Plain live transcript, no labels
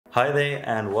Hi there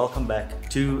and welcome back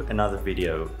to another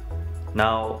video.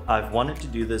 Now, I've wanted to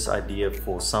do this idea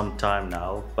for some time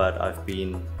now, but I've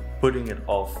been putting it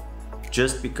off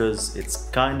just because it's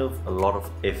kind of a lot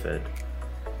of effort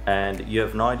and you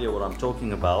have no idea what I'm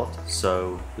talking about,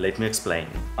 so let me explain.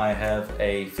 I have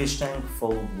a fish tank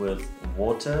filled with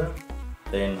water,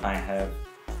 then I have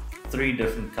 3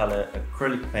 different color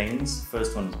acrylic paints.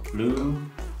 First one is blue,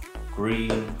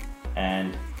 green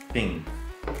and pink.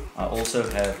 I also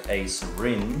have a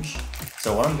syringe.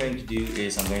 So what I'm going to do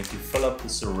is I'm going to fill up the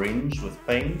syringe with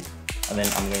paint and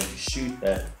then I'm going to shoot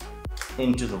that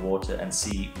into the water and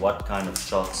see what kind of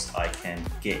shots I can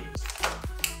get.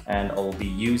 And I'll be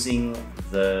using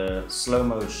the slow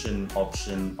motion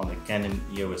option on the Canon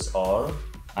EOS R.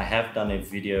 I have done a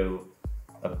video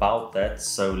about that,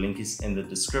 so link is in the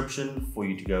description for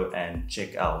you to go and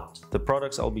check out. The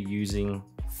products I'll be using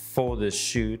for this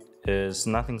shoot is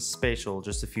nothing special,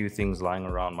 just a few things lying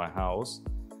around my house.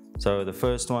 So the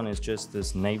first one is just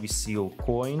this Navy SEAL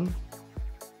coin,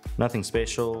 nothing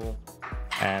special,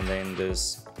 and then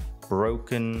this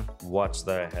broken watch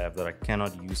that I have that I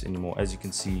cannot use anymore. As you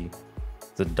can see,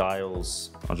 the dials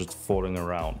are just falling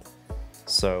around.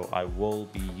 So I will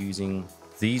be using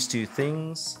these 2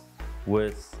 things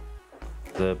with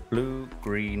the blue,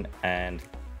 green and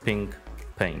pink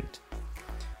paint.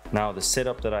 Now the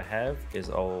setup that I have is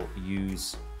I'll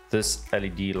use this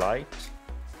LED light,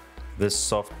 this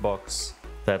softbox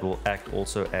that will act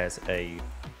also as a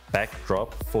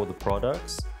backdrop for the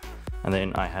products, and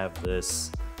then I have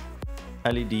this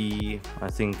LED, I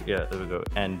think, yeah, there we go,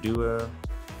 and Andua,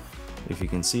 if you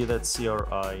can see that,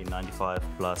 CRI 95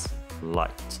 plus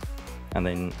light. And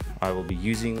then I will be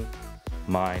using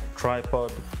my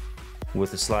tripod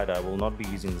with the slider. I will not be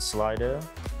using the slider.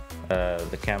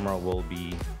 The camera will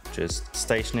be just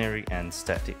stationary and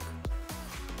static.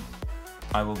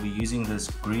 I will be using this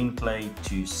green clay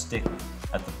to stick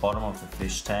at the bottom of the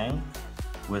fish tank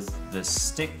with this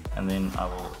stick, and then I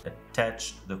will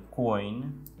attach the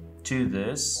coin to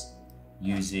this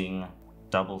using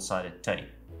double-sided tape.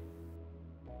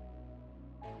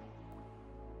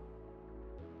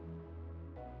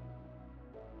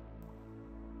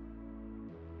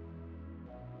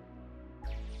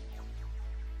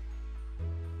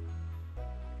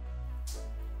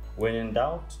 When in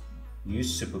doubt,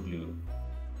 use super glue.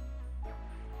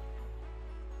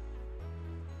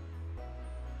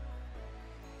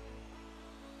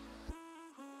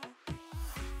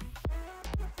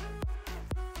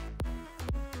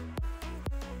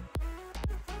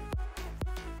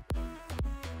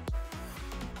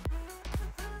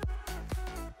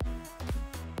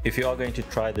 If you are going to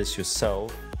try this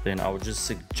yourself, then I would just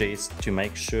suggest to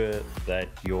make sure that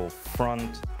your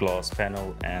front glass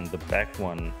panel and the back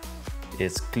one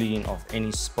is clean of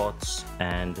any spots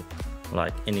and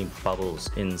like any bubbles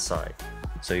inside,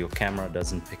 so your camera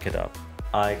doesn't pick it up.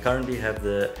 I currently have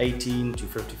the 18 to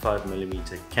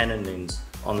 55mm Canon lens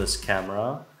on this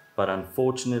camera, but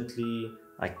unfortunately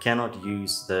I cannot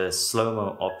use the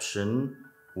slow-mo option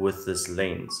with this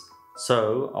lens.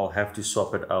 So I'll have to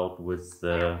swap it out with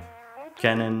the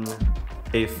Canon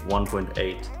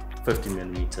f1.8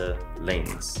 50mm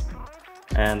lens.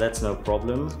 And that's no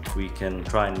problem, we can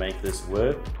try and make this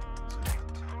work.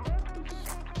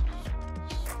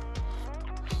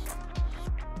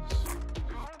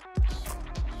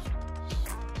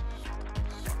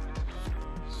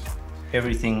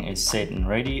 Everything is set and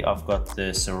ready. I've got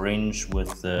the syringe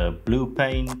with the blue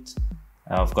paint.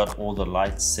 I've got all the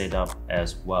lights set up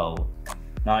as well.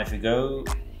 Now if you go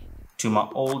to my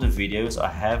older videos, I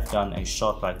have done a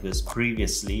shot like this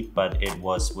previously, but it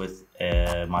was with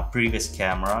my previous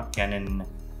camera, Canon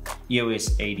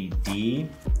EOS 80D,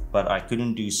 but I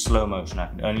couldn't do slow motion. I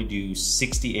could only do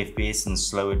 60 FPS and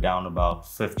slow it down about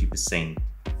 50%.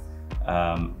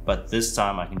 But this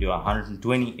time I can do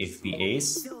 120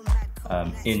 FPS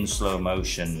in slow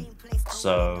motion.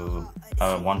 So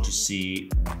I want to see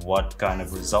what kind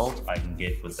of result I can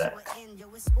get with that.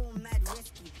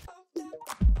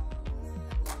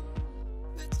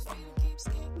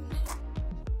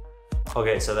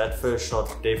 Okay, so that first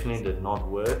shot definitely did not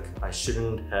work. I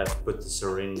shouldn't have put the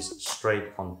syringe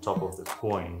straight on top of the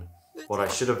coin. What I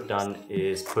should have done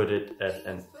is put it at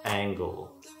an angle,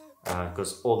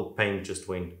 because all the paint just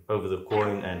went over the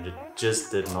coin and it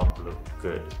just did not look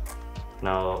good.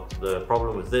 Now the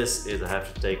problem with this is I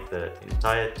have to take the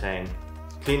entire tank,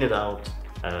 clean it out,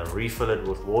 refill it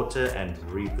with water and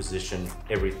reposition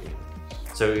everything.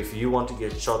 So if you want to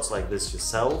get shots like this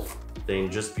yourself,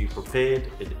 then just be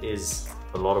prepared. It is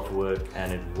a lot of work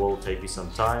and it will take you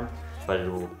some time, but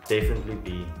it will definitely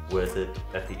be worth it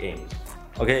at the end.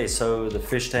 Okay, so the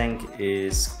fish tank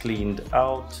is cleaned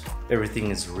out,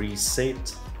 everything is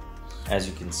reset, as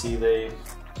you can see there.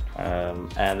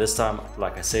 And this time,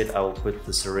 like I said, I will put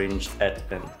the syringe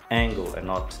at an angle and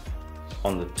not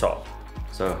on the top.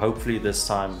 So hopefully this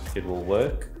time it will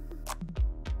work.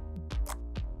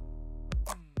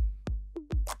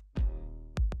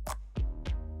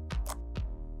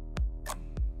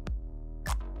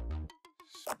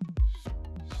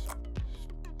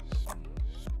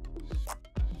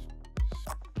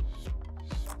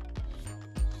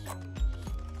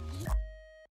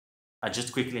 I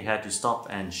just quickly had to stop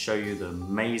and show you the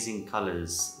amazing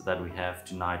colors that we have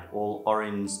tonight, all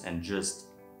orange and just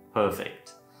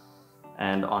perfect.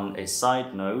 And on a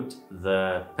side note,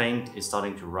 the paint is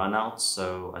starting to run out,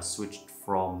 so I switched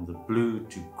from the blue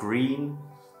to green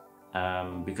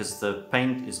because the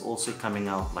paint is also coming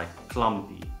out like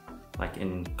clumpy, like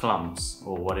in clumps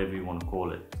or whatever you want to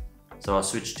call it. So I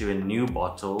switched to a new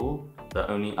bottle, the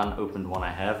only unopened one I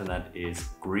have, and that is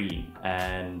green.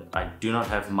 And I do not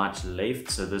have much left,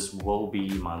 so this will be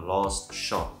my last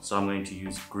shot. So I'm going to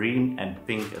use green and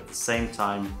pink at the same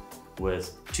time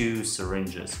with 2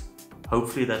 syringes.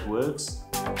 Hopefully that works.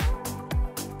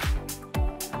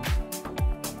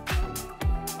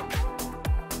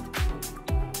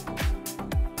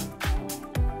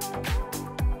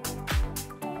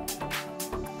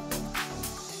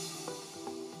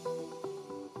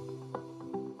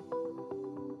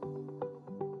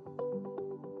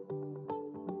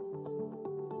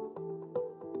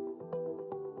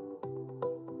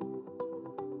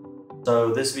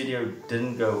 So this video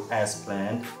didn't go as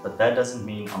planned, but that doesn't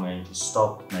mean I'm going to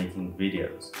stop making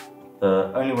videos.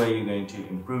 The only way you're going to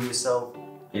improve yourself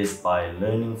is by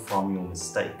learning from your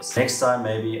mistakes. Next time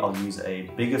maybe I'll use a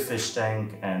bigger fish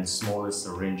tank and smaller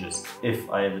syringes if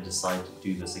I ever decide to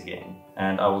do this again.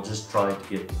 And I will just try to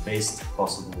get the best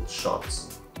possible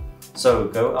shots. So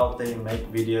go out there, make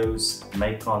videos,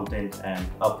 make content and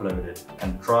upload it,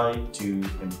 and try to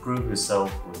improve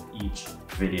yourself with each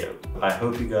video. I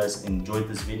hope you guys enjoyed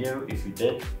this video. If you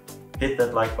did, hit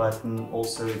that like button.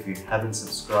 Also, if you haven't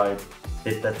subscribed,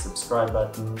 hit that subscribe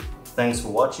button. Thanks for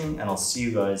watching, and I'll see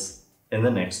you guys in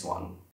the next one.